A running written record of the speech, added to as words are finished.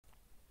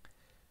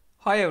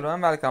Hi everyone,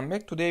 welcome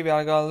back. Today we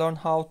are gonna learn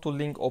how to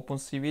link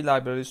OpenCV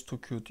libraries to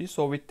Qt.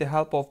 So with the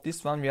help of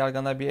this one, we are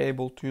gonna be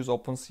able to use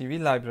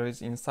OpenCV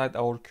libraries inside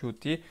our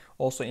Qt,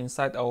 also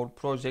inside our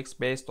projects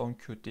based on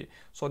Qt.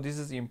 So this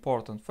is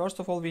important. First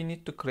of all, we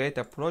need to create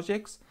a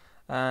project,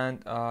 and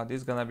this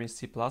is gonna be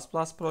C++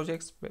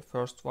 projects. The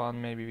first one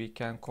maybe we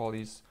can call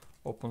is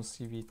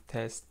OpenCV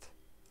test.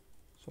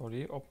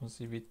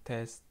 OpenCV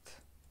test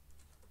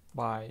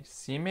by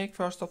CMake.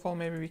 First of all,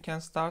 maybe we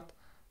can start.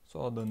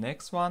 So the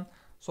next one.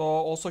 So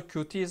also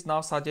Qt is now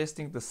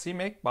suggesting the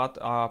CMake, but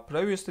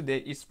previously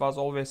it was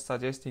always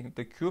suggesting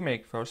the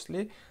QMake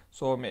firstly.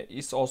 So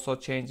it's also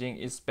changing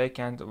its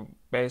backend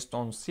based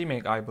on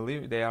CMake, I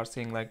believe. They are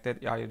saying like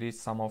that. I read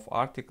some of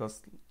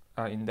articles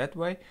in that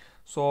way.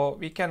 So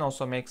we can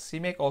also make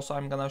CMake. Also,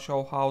 I'm gonna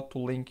show how to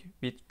link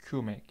with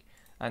QMake.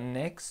 And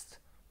next,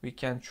 we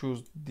can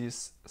choose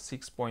this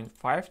 6.5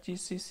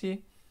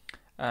 GCC.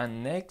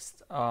 And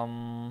next,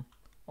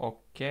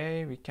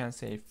 okay, we can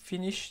say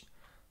finished.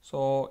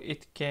 So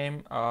it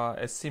came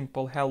a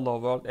simple hello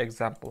world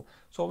example.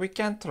 So we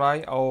can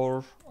try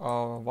our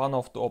one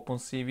of the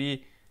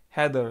OpenCV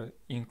header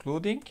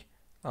including,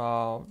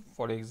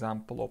 for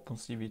example,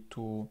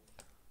 OpenCV2.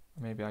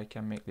 Maybe I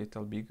can make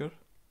little bigger,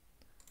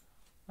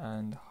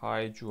 and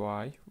hi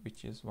UI,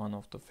 which is one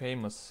of the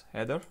famous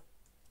header,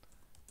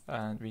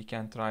 and we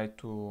can try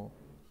to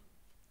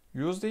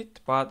use it,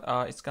 but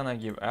it's gonna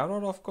give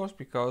error, of course,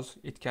 because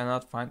it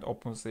cannot find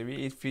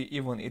OpenCV if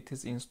even it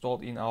is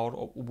installed in our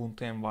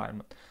Ubuntu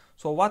environment.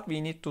 So what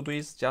we need to do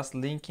is just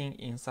linking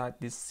inside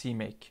this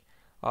CMake.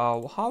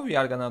 How we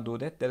are gonna do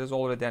that? There is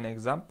already an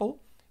example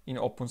in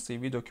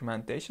OpenCV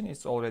documentation.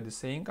 It's already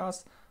saying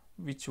us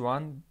which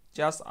one.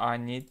 Just I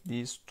need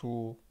these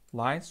two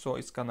lines, so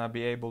it's gonna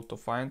be able to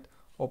find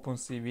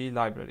OpenCV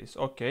libraries.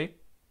 Okay,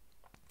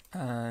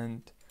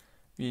 and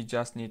we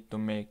just need to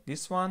make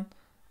this one.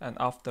 And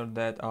after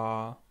that,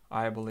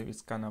 I believe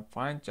it's gonna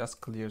find,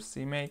 just clear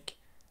CMake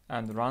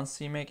and run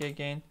CMake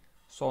again.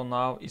 So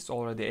now it's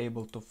already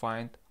able to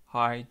find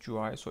hi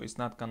UI, so it's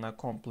not gonna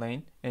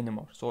complain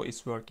anymore. So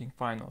it's working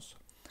fine also.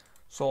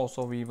 So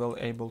also we will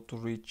able to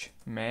reach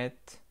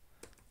math,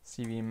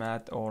 CV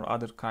math, or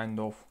other kind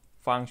of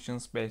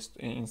functions based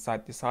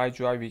inside this hi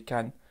UI we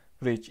can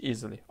reach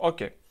easily.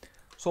 Okay,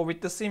 so with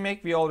the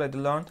CMake we already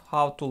learned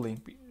how to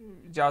link.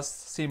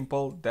 Just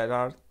simple, there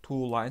are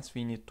two lines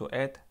we need to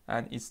add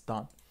and it's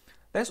done.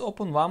 Let's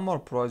open one more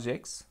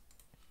project,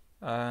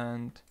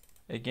 and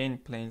again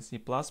plain C++,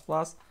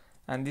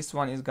 and this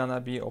one is gonna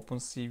be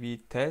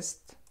OpenCV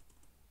test,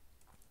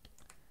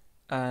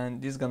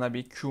 and this is gonna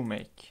be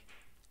QMake.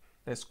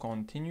 Let's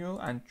continue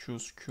and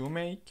choose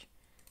QMake.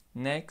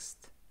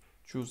 Next,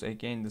 choose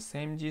again the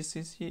same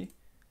GCC,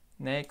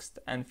 next,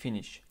 and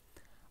finish.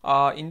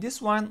 In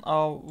this one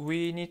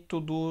we need to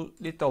do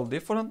little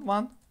different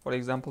one. For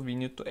example, we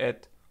need to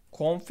add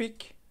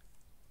config,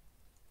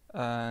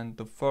 and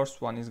the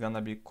first one is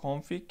gonna be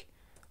config,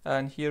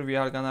 and here we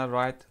are gonna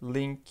write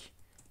link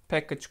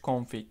package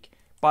config.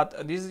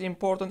 But this is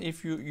important.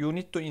 If you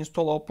need to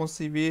install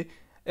OpenCV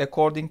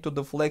according to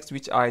the flags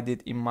which I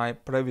did in my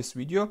previous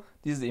video.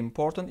 This is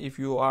important. If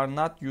you are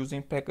not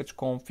using package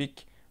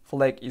config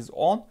flag is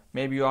on,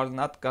 maybe you are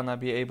not gonna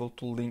be able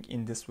to link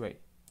in this way.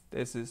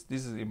 This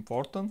is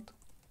important.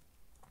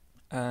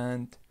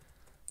 And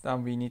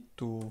then we need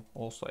to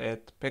also add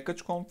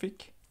package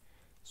config.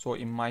 So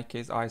in my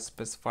case, I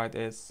specified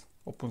as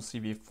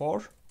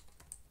OpenCV4.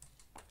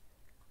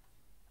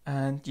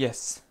 And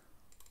yes.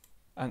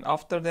 And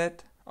after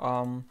that,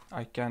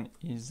 I can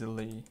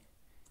easily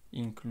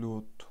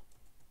include,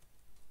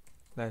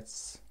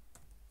 let's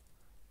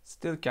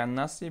still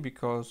cannot see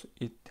because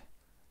it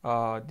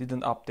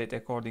didn't update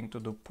according to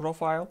the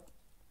profile.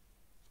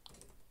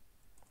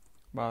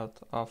 But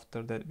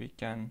after that, we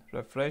can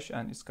refresh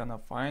and it's gonna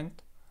find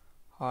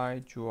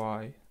hi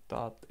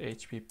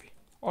UI.hpp.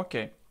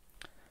 Okay,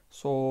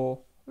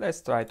 so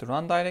let's try to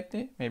run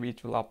directly. Maybe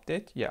it will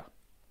update. Yeah,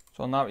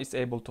 so now it's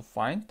able to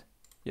find.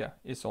 Yeah,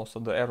 it's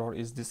also the error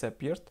is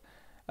disappeared.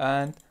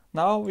 And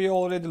now we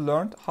already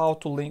learned how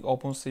to link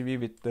OpenCV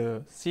with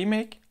the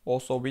CMake,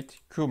 also with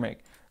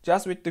QMake.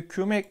 Just with the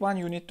QMake one,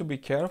 you need to be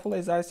careful.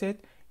 As I said,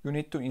 you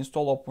need to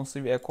install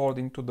OpenCV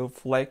according to the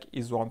flag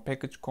is on.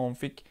 Package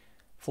config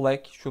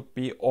flag should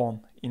be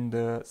on in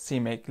the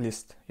CMake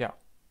list. Yeah.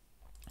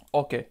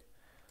 Okay,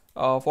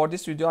 for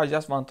this video I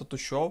just wanted to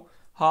show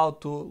how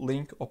to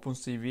link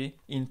OpenCV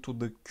into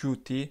the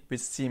Qt with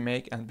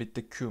CMake and with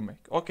the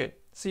QMake. Okay,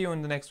 see you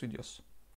in the next videos.